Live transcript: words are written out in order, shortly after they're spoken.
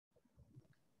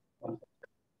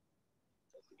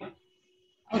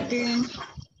Okay.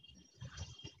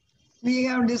 We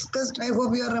have discussed, I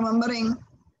hope you are remembering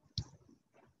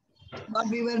what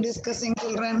we were discussing,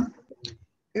 children.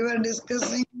 We were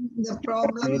discussing the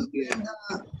problem and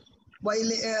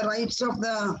the rights of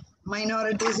the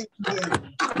minorities in India.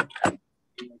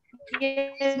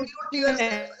 Please Yes, mute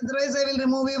yourself, otherwise I will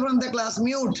remove you from the class.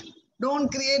 Mute.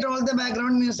 Don't create all the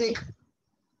background music.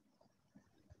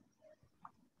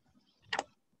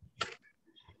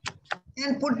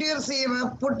 And put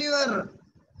your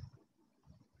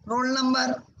roll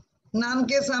number. नाम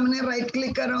के सामने right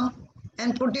click करो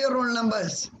and put your roll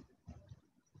numbers.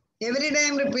 Every day I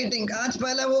am repeating. आज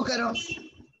पहला वो करो.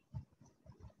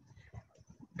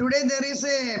 Today there is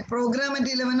a program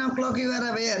at 11 o'clock. You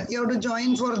are aware. You have to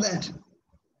join for that.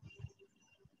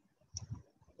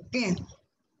 Okay.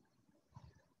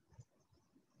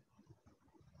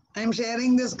 I am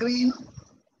sharing the screen.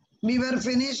 We were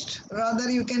finished.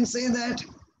 Rather, you can say that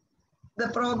the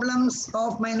problems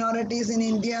of minorities in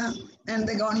India and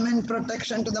the government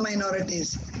protection to the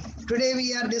minorities. Today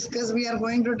we are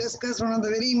going to discuss one of the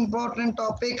very important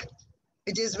topic,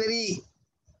 which is very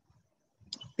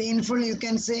painful, you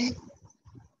can say.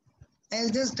 I'll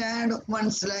just add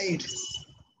one slide.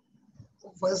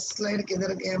 First slide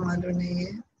kidhar gaya मालूम नहीं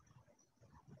है.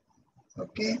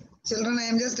 Okay, children, I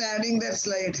am just adding that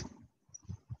slide.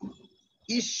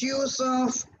 Issues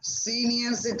of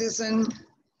senior citizen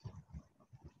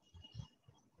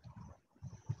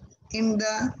in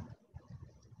the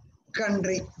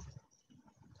country.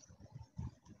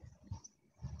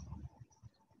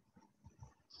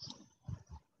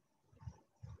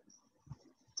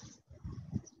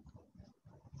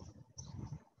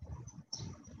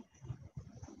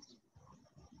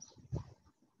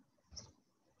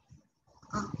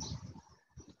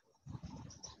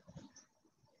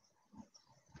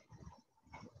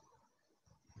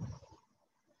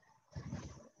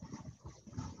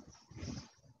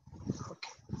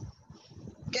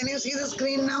 Can you see the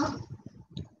screen now?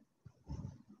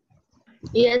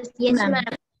 yes, ma'am.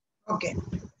 Okay.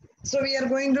 So we are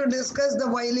going to discuss the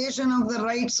violation of the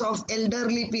rights of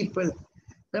elderly people.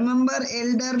 Remember,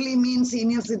 elderly means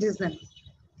senior citizen.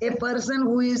 A person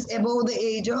who is above the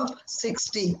age of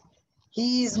 60.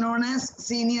 He is known as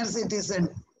senior citizen.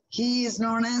 He is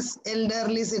known as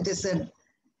elderly citizen.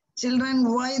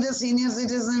 Children, why the senior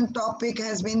citizen topic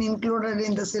has been included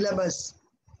in the syllabus?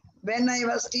 When I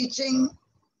was teaching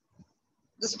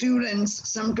the students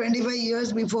some 25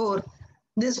 years before,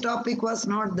 this topic was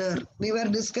not there. We were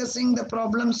discussing the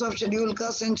problems of scheduled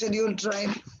caste and scheduled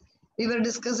tribe. We were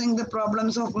discussing the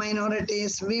problems of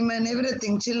minorities, women,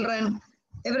 everything, children,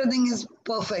 everything is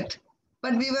perfect.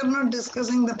 But we were not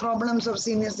discussing the problems of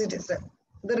senior citizen.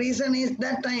 The reason is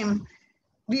that time,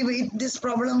 this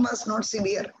problem was not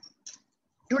severe.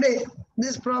 Today,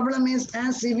 this problem is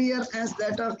as severe as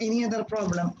that of any other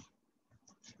problem.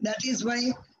 That is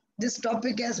why this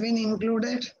topic has been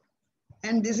included.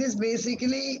 And this is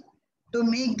basically to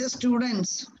make the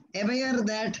students aware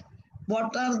that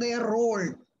what are their role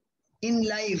in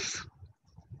life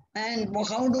and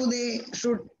how do they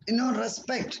should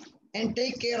respect and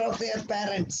take care of their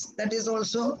parents. That is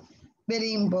also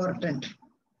very important.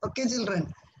 Okay,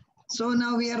 children. So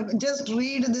now we are just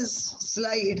read this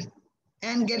slide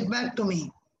and get back to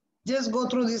me. Just go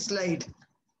through this slide.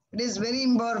 It is very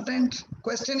important.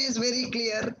 Question is very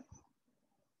clear.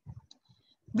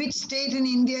 Which state in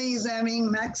India is having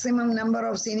maximum number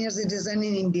of senior citizens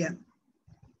in India?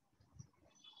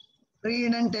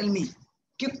 Read and tell me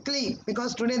quickly,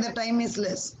 because today the time is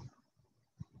less.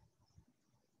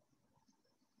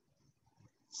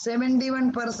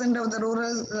 71% of the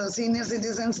rural senior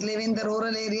citizens live in the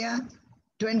rural area.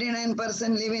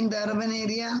 29% live in the urban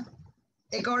area.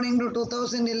 According to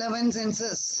 2011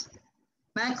 census,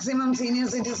 maximum senior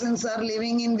citizens are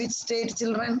living in which state,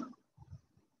 children?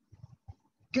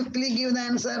 Quickly give the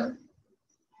answer.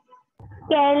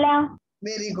 Kerala.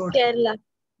 Very good. Kerala.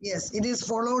 Yes, it is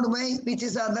followed by which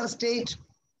is other state?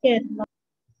 Kerala.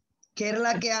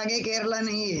 Kerala के आगे केरला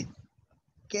नहीं है.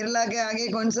 केरला के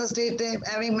आगे कौन सा state है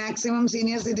having maximum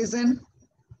senior citizen?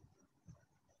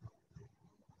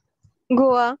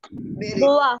 Goa. Very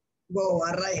Goa.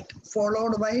 Goa, right.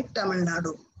 Followed by Tamil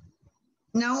Nadu.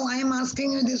 Now I am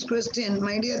asking you this question,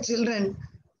 my dear children.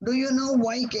 Do you know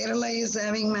why Kerala is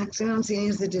having maximum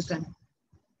senior citizen?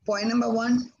 Point number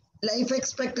one, life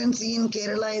expectancy in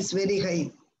Kerala is very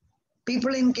high.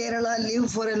 People in Kerala live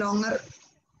for a longer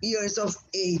years of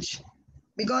age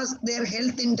because their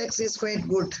health index is quite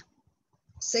good.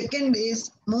 Second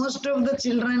is, most of the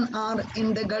children are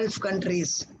in the Gulf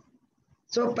countries.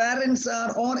 So parents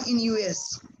are or in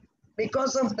US.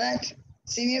 Because of that,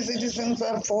 Senior citizens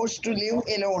are forced to live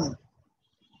alone.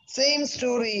 Same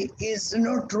story is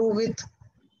not true with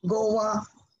Goa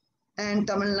and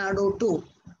Tamil Nadu too.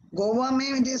 Goa,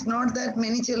 it is not that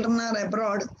many children are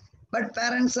abroad, but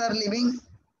parents are living,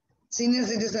 senior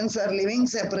citizens are living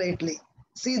separately.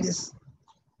 See this.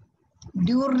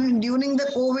 During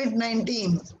the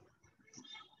COVID-19,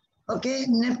 okay,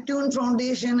 Neptune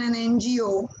Foundation and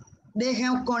NGO, they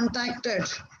have contacted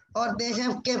or they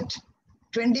have kept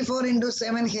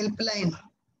 24/7 helpline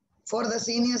for the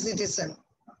senior citizen.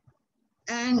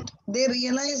 And they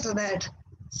realized that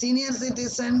senior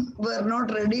citizens were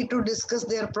not ready to discuss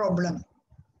their problem.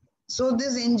 So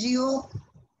this NGO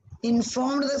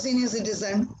informed the senior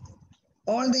citizen,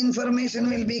 all the information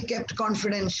will be kept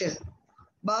confidential.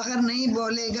 बाहर नहीं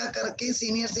बोलेगा करके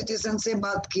senior citizen से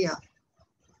बात किया.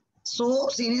 So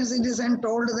senior citizen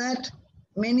told that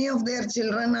many of their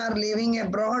children are living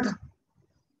abroad.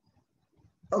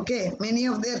 Okay, many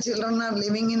of their children are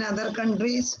living in other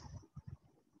countries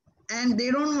and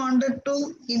they don't wanted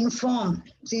to inform.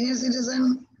 Senior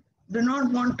citizen do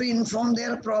not want to inform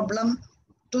their problem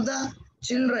to the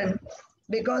children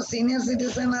because senior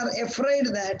citizens are afraid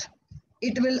that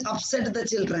it will upset the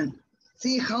children.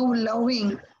 See how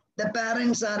loving the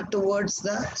parents are towards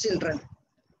the children.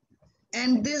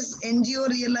 And this NGO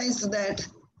realized that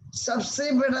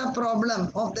सबसे बड़ा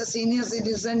problem of the senior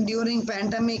citizen during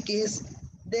pandemic is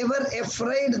they were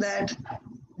afraid that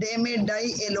they may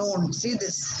die alone. See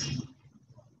this.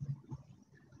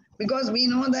 Because we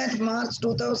know that March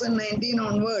 2019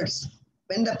 onwards,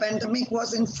 when the pandemic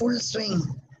was in full swing,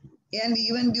 and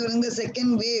even during the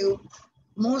second wave,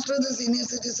 most of the senior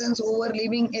citizens who were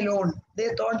living alone, they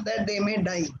thought that they may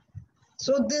die.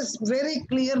 So this very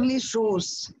clearly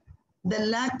shows the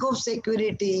lack of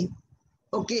security,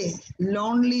 okay,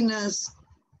 loneliness.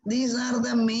 These are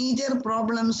the major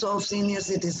problems of senior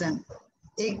citizen.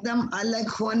 एकदम अलग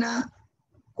होना,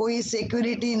 कोई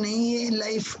security नहीं है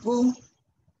life को,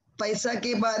 पैसा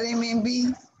के बारे में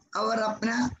भी और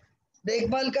अपना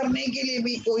देखभाल करने के लिए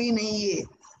भी कोई नहीं है.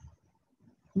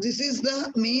 This is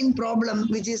the main problem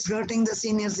which is hurting the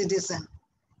senior citizen.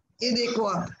 ये देखो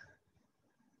आप.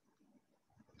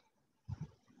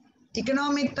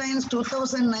 Economic Times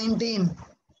 2019,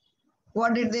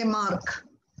 what did they mark?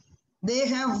 They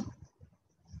have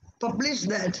published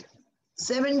that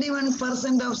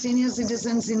 71% of senior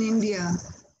citizens in India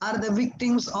are the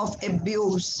victims of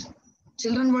abuse.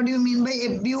 Children, what do you mean by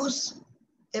abuse?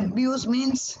 Abuse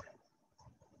means,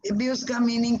 abuse का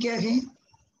meaning क्या है?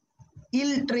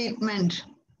 Ill treatment.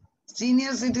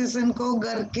 Senior citizen को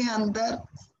घर के अंदर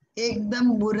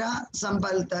एकदम बुरा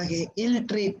संभालता है. Ill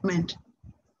treatment.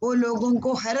 वो लोगों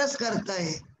को harass करता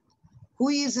है. Who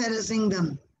is harassing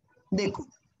them? देखो,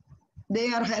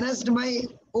 they are harassed by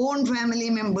own family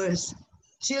members.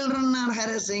 Children are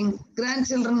harassing,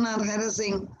 grandchildren are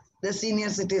harassing the senior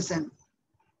citizen.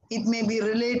 It may be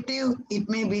relative, it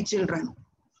may be children.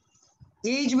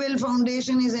 Agewell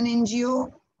Foundation is an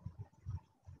NGO.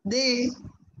 They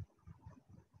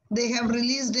have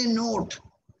released a note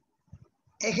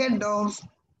ahead of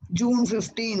June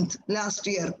 15th last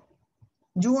year.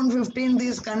 June 15th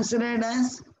is considered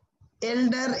as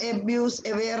Elder Abuse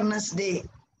Awareness Day.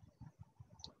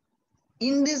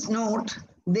 In this note,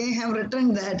 they have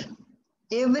written that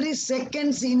every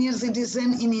second senior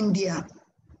citizen in India,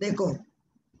 देखो,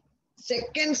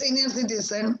 second senior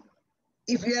citizen,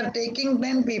 if you are taking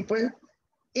 10 people,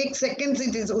 एक second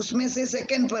citizen, उसमें से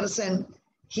second person,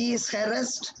 he is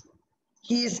harassed,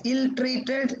 he is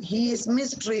ill-treated, he is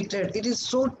mistreated. It is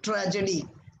so tragedy.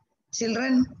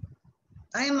 Children,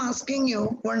 I am asking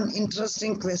you one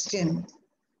interesting question.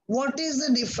 What is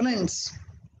the difference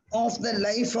of the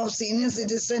life of senior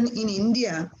citizen in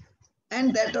India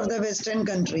and that of the Western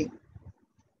country?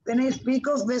 When I speak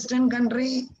of Western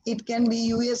country, it can be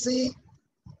USA,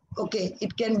 okay,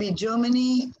 it can be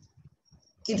Germany,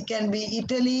 it can be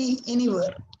Italy,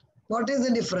 anywhere. What is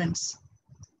the difference?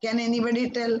 Can anybody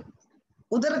tell?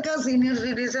 उधर का senior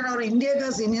citizen और India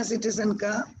का senior citizen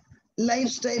का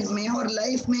lifestyle में और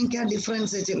life में क्या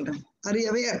difference है children? Are you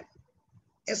aware?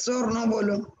 Yes or no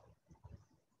बोलो.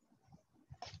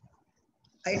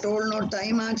 I told no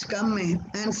time आज कम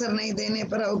है. Answer नहीं देने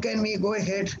पर how can we go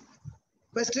ahead?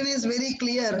 Question is very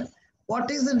clear. What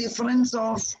is the difference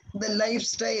of the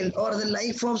lifestyle or the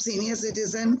life of senior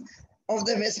citizen of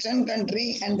the Western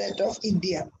country and that of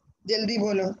India? Jaldi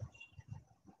bolo.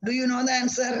 Do you know the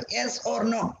answer? Yes or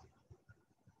no?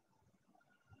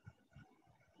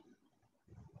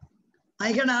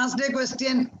 I had asked a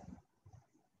question.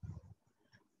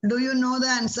 Do you know the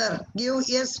answer? Give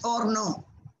yes or no.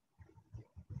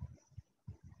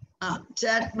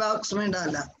 Chat box में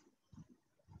डाला.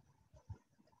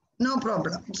 No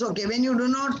problem. It's okay. When you do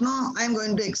not know, I'm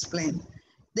going to explain.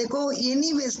 Dekho,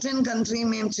 any Western country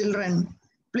में children,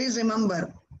 please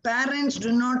remember, parents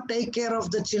do not take care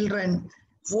of the children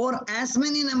for as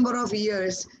many number of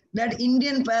years that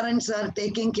Indian parents are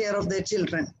taking care of their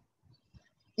children.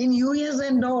 In US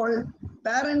and all,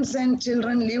 parents and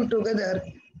children live together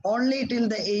only till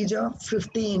the age of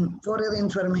 15, for your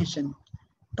information.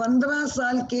 15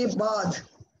 साल के बाद,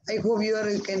 I hope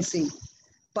you can see,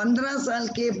 15 साल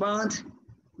के बाद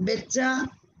बच्चा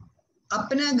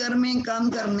अपने घर में काम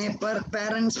करने पर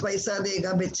पेरेंट्स पैसा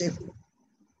देगा बच्चे को,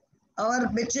 और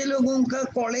बच्चे लोगों का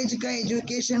कॉलेज का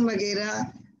एजुकेशन वगैरह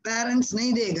पेरेंट्स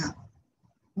नहीं देगा.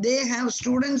 They have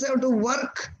students have to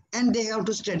work and they have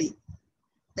to study.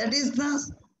 That is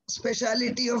the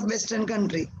speciality of Western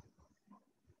country.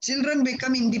 Children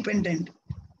become independent.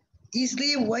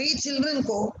 इसलिए वही चिल्ड्रन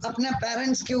को अपना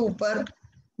पेरेंट्स के ऊपर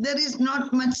there is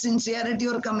not much sincerity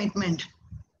or commitment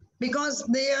because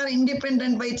they are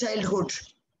independent by childhood.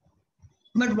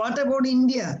 But what about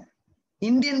India?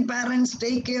 Indian parents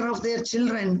take care of their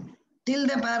children till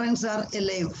the parents are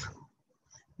alive.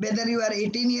 Whether you are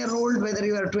 18-year-old, whether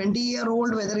you are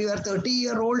 20-year-old, whether you are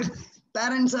 30-year-old,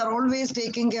 parents are always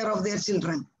taking care of their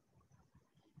children.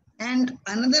 And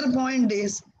another point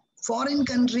is, foreign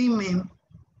country mein,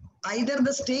 either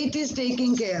the state is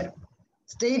taking care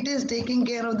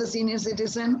of the senior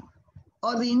citizen,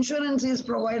 or the insurance is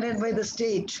provided by the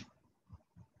state.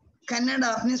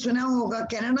 Canada, आपने सुना होगा,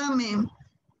 Canada में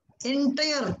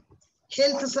entire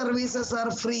health services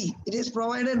are free. It is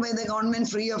provided by the government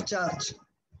free of charge.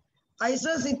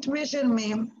 ऐसा situation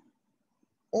में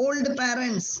old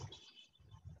parents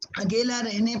अकेला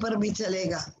रहने पर भी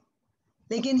चलेगा,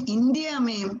 लेकिन इंडिया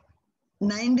में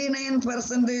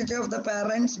 99% of the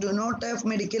parents do not have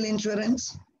medical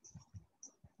insurance.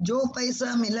 जो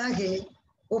पैसा मिला है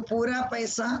वो पूरा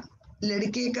पैसा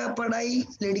लड़के का पढ़ाई,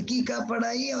 लड़की का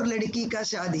पढ़ाई और लड़की का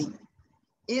शादी,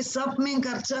 ये सब में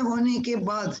खर्चा होने के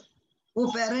बाद वो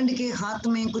पेरेंट के हाथ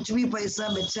में कुछ भी पैसा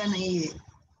बचा नहीं है.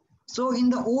 So in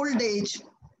the old age,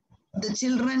 the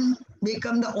children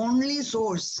become the only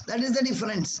source. That is the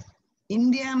difference.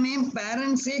 India में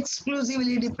parents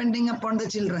exclusively depending upon the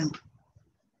children,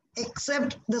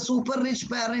 except the super rich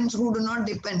parents who do not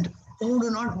depend, who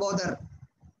do not bother.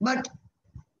 But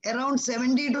around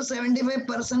 70 to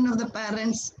 75% of the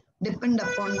parents depend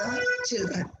upon the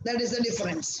children. That is the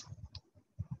difference.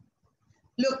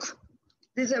 Look,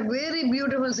 this is a very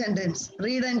beautiful sentence.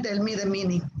 Read and tell me the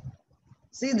meaning.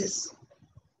 See this.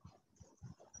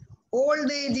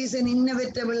 Old age is an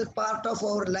inevitable part of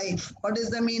our life. What is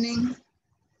the meaning?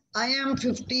 I am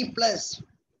 50 plus.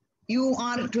 You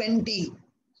are 20.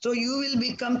 So you will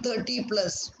become 30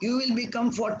 plus. You will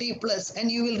become 40 plus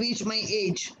and you will reach my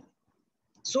age.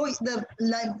 So the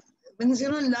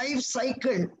life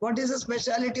cycle, what is the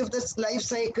speciality of this life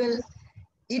cycle?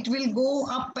 It will go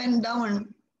up and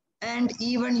down, and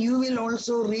even you will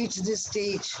also reach this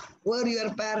stage where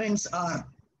your parents are.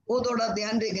 वो थोड़ा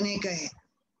ध्यान रखने का है.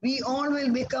 We all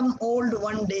will become old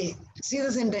one day. See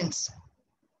the sentence.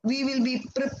 We will be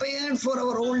prepared for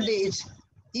our old age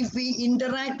if we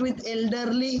interact with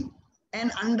elderly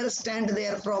and understand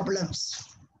their problems.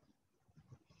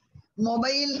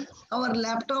 Mobile और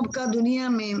laptop का दुनिया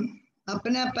में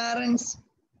अपना पेरेंट्स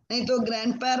नहीं तो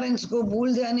ग्रैंड पेरेंट्स को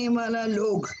भूल जाने वाला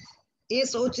लोग ये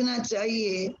सोचना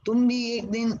चाहिए तुम भी एक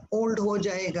दिन ओल्ड हो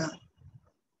जाएगा,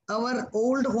 और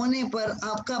ओल्ड होने पर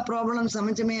आपका प्रॉब्लम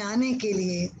समझ में आने के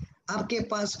लिए आपके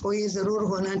पास कोई जरूर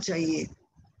होना चाहिए.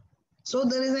 So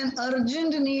there is an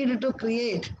urgent need to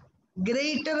create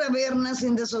greater awareness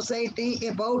in the society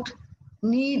about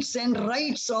needs and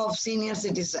rights of senior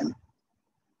citizen.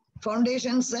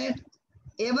 Foundation said,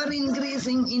 ever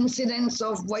increasing incidents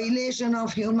of violation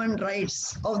of human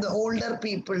rights of the older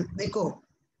people. Dekho,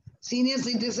 senior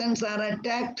citizens are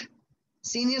attacked,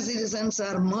 senior citizens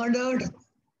are murdered,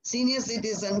 senior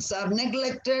citizens are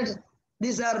neglected.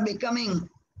 These are becoming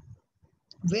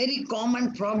very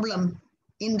common problem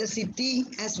in the city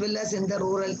as well as in the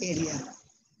rural area.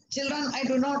 Children, I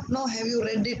do not know, have you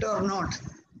read it or not?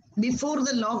 Before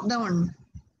the lockdown,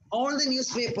 all the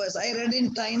newspapers, I read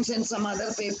in Times and some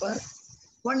other paper,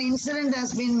 one incident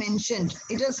has been mentioned.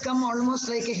 It has come almost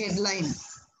like a headline.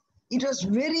 It was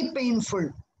very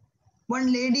painful.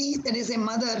 One lady, that is a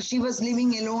mother, she was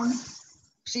living alone.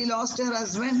 She lost her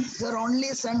husband. Her only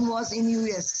son was in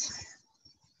US.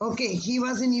 Okay, he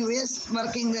was in US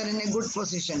working there in a good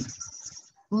position.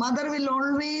 Mother will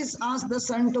always ask the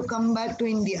son to come back to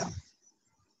India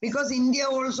because India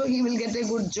also he will get a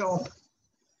good job.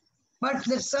 But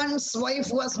the son's wife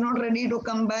was not ready to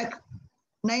come back.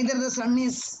 Neither the son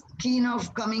is keen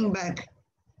of coming back.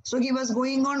 So he was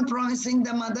going on promising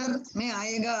the mother, मैं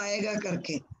आएगा आएगा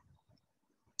करके.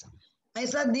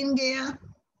 ऐसा दिन गया,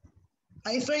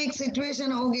 ऐसा एक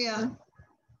situation हो गया.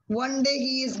 One day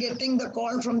he is getting the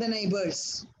call from the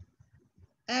neighbors.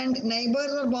 And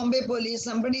neighbors or Bombay police,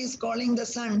 somebody is calling the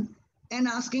son and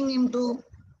asking him to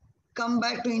come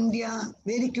back to India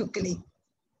very quickly.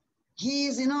 He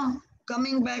is,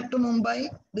 coming back to Mumbai.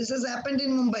 This has happened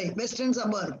in Mumbai, western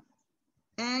suburb.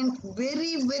 And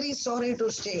very, very sorry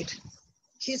to state,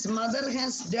 his mother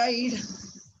has died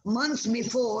months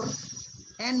before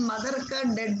and mother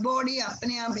का dead body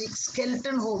अपने आप एक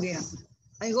skeleton हो गया.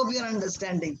 I hope you are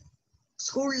understanding.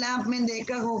 School lab में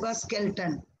देखा होगा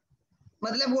skeleton.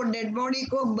 मतलब वो डेड बॉडी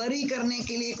को बरी करने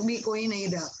के लिए भी कोई नहीं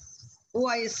था,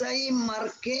 वो ऐसा ही मर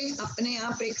के अपने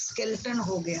आप एक स्केलेटन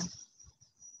हो गया.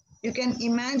 You can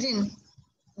imagine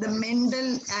the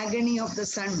mental agony of the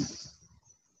सन.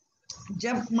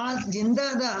 जब माँ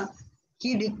जिंदा था,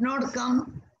 he did not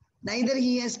come, neither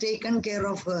he has taken care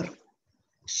of her.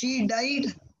 She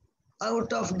died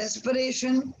out of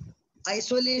desperation,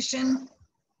 isolation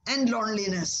and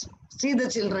loneliness. See the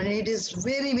children, it is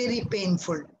very, very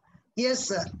painful. Yes,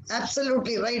 sir.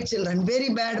 Absolutely right, children. Very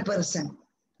bad person.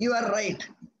 You are right.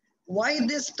 Why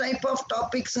this type of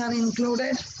topics are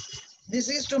included? This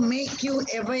is to make you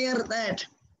aware that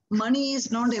money is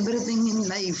not everything in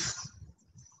life.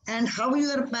 And how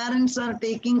your parents are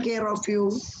taking care of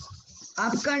you,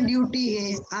 आपका duty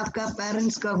है आपका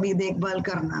parents का भी देखभाल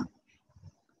करना.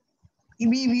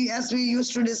 As we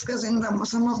used to discuss in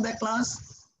some of the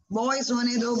class, boys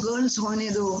होने दो, girls होने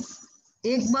दो,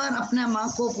 एक बार अपना माँ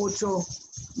को पूछो,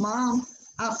 माँ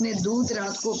आपने दूध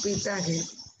रात को पीता है?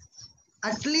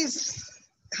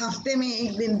 एटलीस्ट हफ्ते में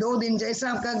एक दिन 2 दिन जैसा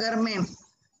आपका घर में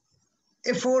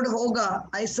एफोर्ड होगा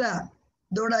ऐसा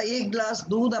थोड़ा एक ग्लास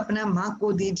दूध अपना माँ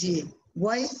को दीजिए.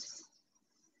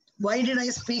 Why did I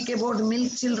speak about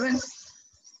milk, children?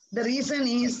 The reason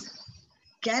is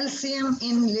calcium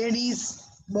in ladies'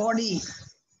 body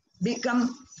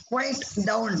become quite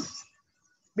down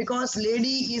because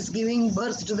lady is giving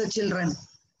birth to the children.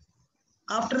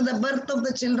 After the birth of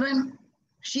the children,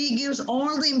 she gives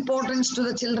all the importance to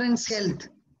the children's health.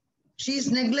 She is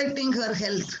neglecting her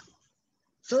health.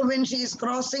 So when she is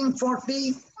crossing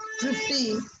 40,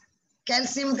 50,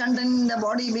 calcium content in the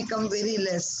body become very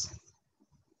less.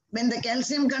 When the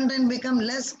calcium content become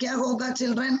less, क्या होगा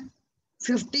children?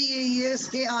 50 years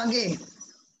के आगे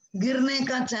गिरने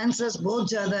का chances बहुत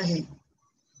ज़्यादा है.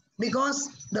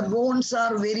 Because the bones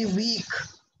are very weak.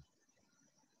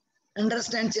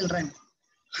 Understand, children?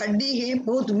 हड्डी है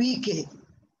बहुत weak है,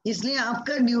 इसलिए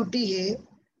आपका ड्यूटी है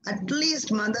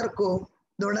एटलीस्ट मदर को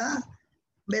थोड़ा,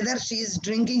 whether she is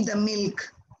drinking the milk.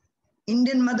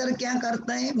 Indian mother क्या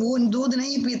करता है, वो दूध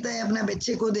नहीं पीता है, अपना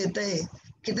बच्चे को देता है.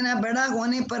 कितना बड़ा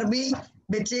होने पर भी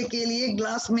बच्चे के लिए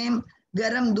ग्लास में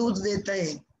गर्म दूध देता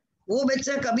है. वो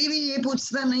बच्चा कभी भी ये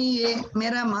पूछता नहीं है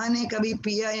मेरा माँ ने कभी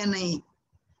पिया या नहीं.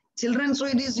 Children, so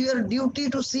it is your duty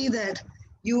to see that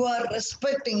you are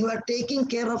respecting, you are taking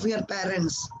care of your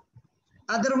parents.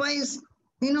 Otherwise,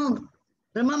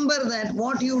 remember that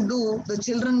what you do, the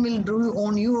children will do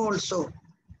on you also.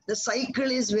 The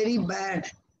cycle is very bad.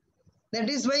 That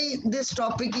is why this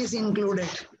topic is included.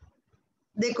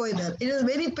 Dekho idhar. It is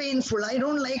very painful. I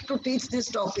don't like to teach this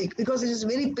topic because it is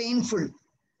very painful.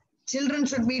 Children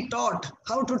should be taught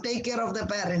how to take care of the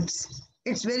parents.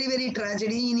 It's very, very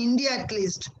tragedy in India at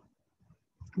least.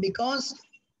 Because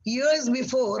years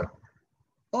before,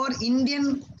 और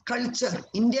Indian culture,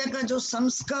 India का जो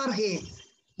संस्कार है,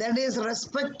 that is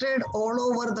respected all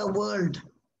over the world.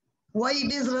 Why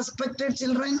it is respected,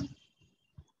 children?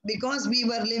 Because we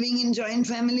were living in joint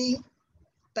family,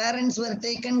 parents were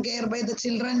taken care by the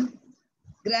children,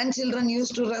 grandchildren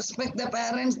used to respect the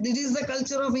parents. This is the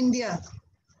culture of India.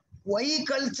 वही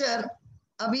culture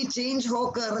अभी change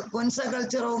होकर कौन सा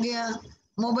culture हो गया?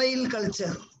 Mobile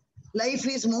culture. Life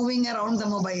is moving around the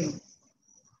mobile.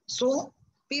 So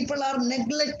people are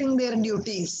neglecting their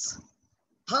duties.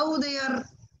 How they are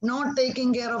not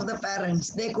taking care of the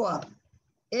parents? देखो आप,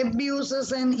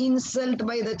 abuses and insult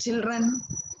by the children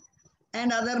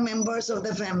and other members of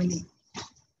the family.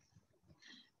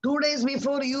 2 days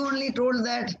before, you only told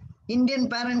that Indian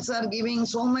parents are giving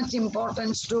so much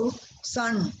importance to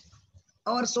son.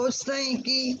 और सोचता है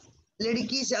कि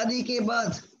लड़की शादी के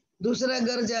बाद दूसरा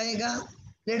घर जाएगा,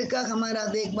 लड़का हमारा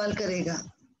देखभाल करेगा.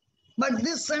 But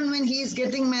this son, when he is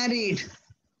getting married,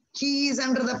 he is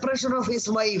under the pressure of his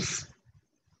wife.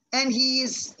 And he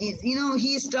is, he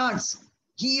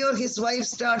or his wife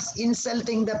starts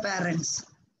insulting the parents.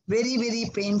 Very, very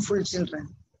painful, children.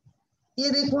 ये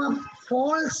देखो आप,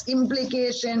 false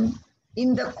implication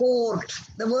in the court.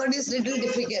 The word is little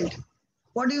difficult.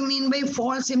 What do you mean by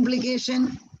false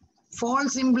implication?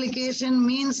 False implication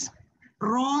means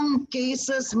wrong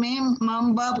cases में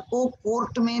माँ बाप को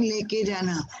court में लेके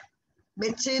जाना.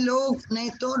 बच्चे लोग नहीं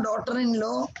तो daughter in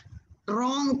law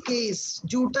wrong case,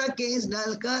 झूठा केस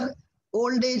डालकर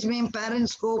ओल्ड एज में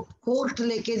पेरेंट्स को कोर्ट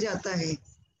लेके जाता है.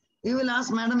 यू विल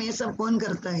आस्क मैडम ये सब कौन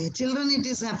करता है? Children it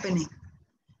is happening.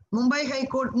 Mumbai high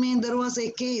court में there was a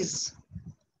case.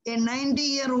 A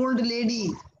 90-year-old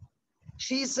lady,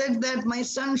 she said that my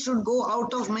son should go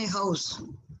out of my house.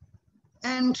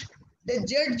 And the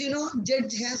judge,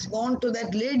 judge has gone to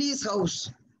that lady's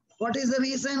house. What is the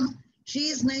reason? She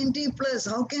is 90 plus.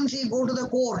 How can she go to the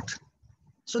court?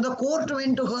 So the court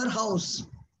went to her house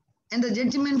and the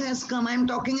judgment has come. I am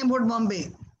talking about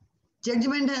Bombay.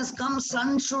 Judgment has come.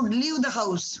 Son should leave the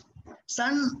house.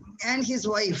 Son and his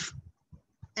wife.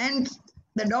 And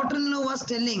the daughter-in-law was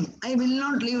telling, I will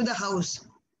not leave the house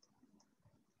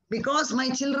because my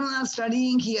children are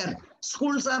studying here.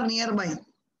 Schools are nearby.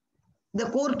 The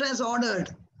court has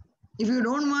ordered, if you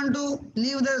don't want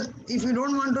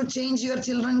to change your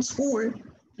children's school,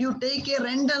 you take a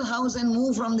rental house and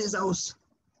move from this house.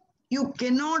 You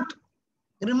cannot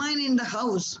remain in the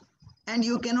house and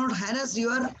you cannot harass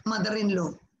your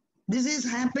mother-in-law. This is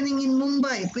happening in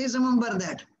Mumbai. Please remember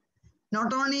that.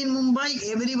 Not only in Mumbai,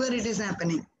 everywhere it is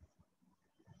happening.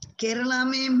 Kerala,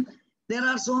 mein, there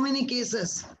are so many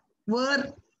cases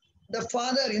where the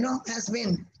father, has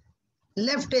been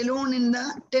left alone in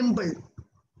the temple.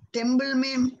 Temple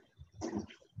में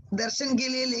दर्शन के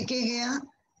लिए लेके गया,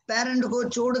 parent को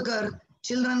छोड़कर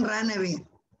children ran away.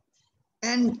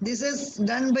 And this is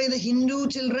done by the Hindu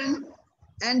children,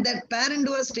 and that parent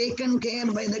was taken care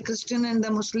by the Christian and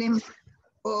the Muslim,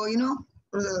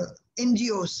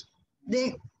 NGOs.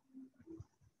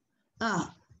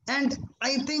 And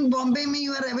I think Bombay,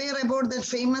 you are aware about that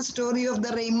famous story of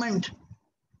the Raymond.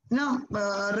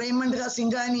 Raymond ka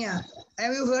Singhania.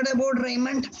 Have you heard about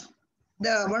Raymond?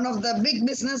 One of the big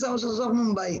business houses of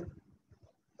Mumbai.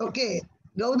 Okay,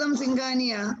 Gautam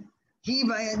Singhania.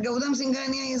 Gautam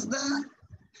Singhania is the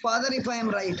father, if I am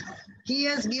right. He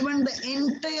has given the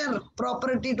entire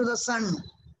property to the son.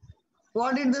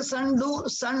 What did the son do?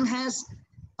 Son has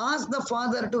asked the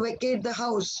father to vacate the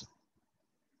house.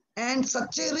 And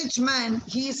such a rich man,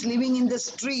 he is living in the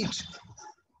street.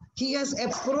 He has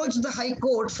approached the High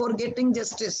Court for getting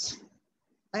justice.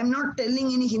 I am not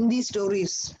telling any Hindi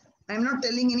stories. I am not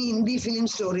telling any Hindi film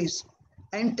stories.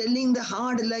 I am telling the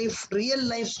hard life, real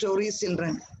life stories,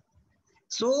 children.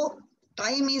 So,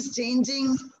 time is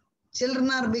changing.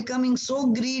 Children are becoming so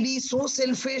greedy, so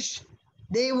selfish.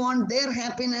 They want their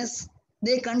happiness.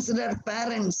 They consider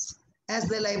parents as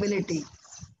the liability.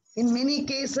 In many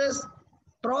cases,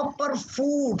 proper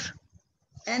food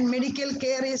and medical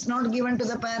care is not given to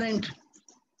the parent.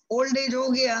 Old age हो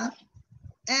गया,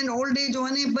 and old age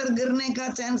होने पर गिरने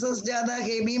का chances ज़्यादा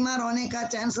है, बीमार होने का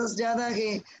chances ज़्यादा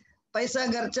है, पैसा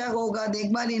खर्चा होगा,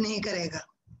 देखभाल ही नहीं करेगा.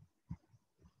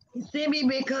 इससे भी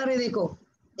बेकार है. देखो,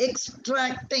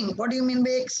 extracting. What do you mean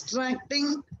by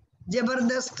extracting?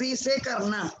 जबरदस्ती से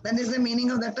करना. That is the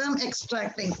meaning of the term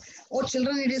extracting. Oh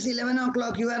children, it is 11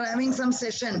 o'clock. You are having some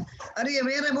session. Are you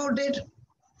aware about it?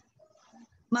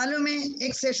 मालूम है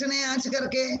एक सेशन है आज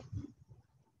करके?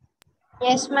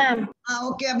 Yes, ma'am.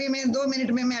 Okay, अभी मैं 2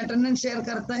 मिनट में मैं अटेंडेंस शेयर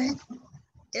करता है.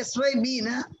 SYB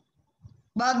ना,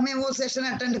 बाद में वो सेशन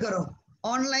अटेंड करो.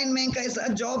 ऑनलाइन में कैसा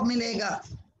जॉब मिलेगा,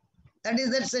 that is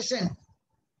that session.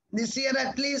 This year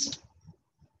at least,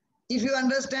 if you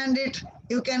understand it,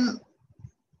 you can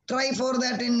try for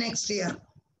that in next year.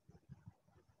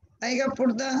 I have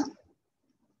put the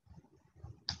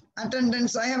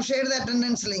attendance, I have shared the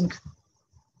attendance link.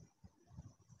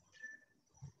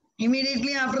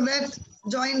 Immediately after that,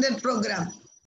 join that program.